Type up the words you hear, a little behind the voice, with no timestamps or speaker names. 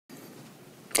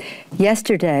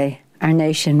Yesterday, our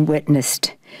nation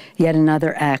witnessed yet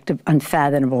another act of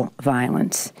unfathomable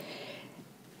violence.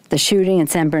 The shooting in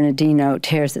San Bernardino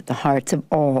tears at the hearts of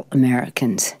all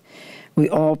Americans. We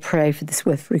all pray for the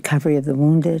swift recovery of the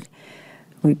wounded.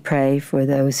 We pray for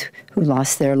those who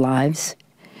lost their lives,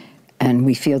 and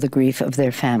we feel the grief of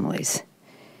their families.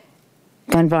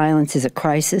 Gun violence is a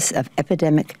crisis of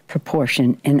epidemic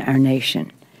proportion in our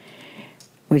nation.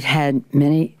 We've had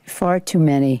far too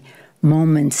many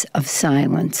moments of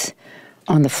silence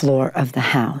on the floor of the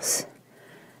House.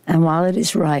 And while it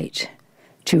is right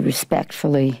to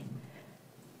respectfully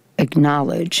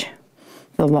acknowledge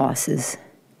the losses,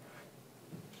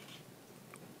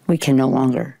 we can no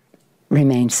longer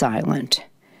remain silent.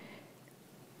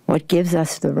 What gives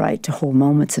us the right to hold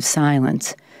moments of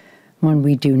silence when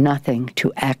we do nothing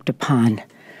to act upon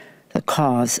the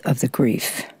cause of the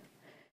grief?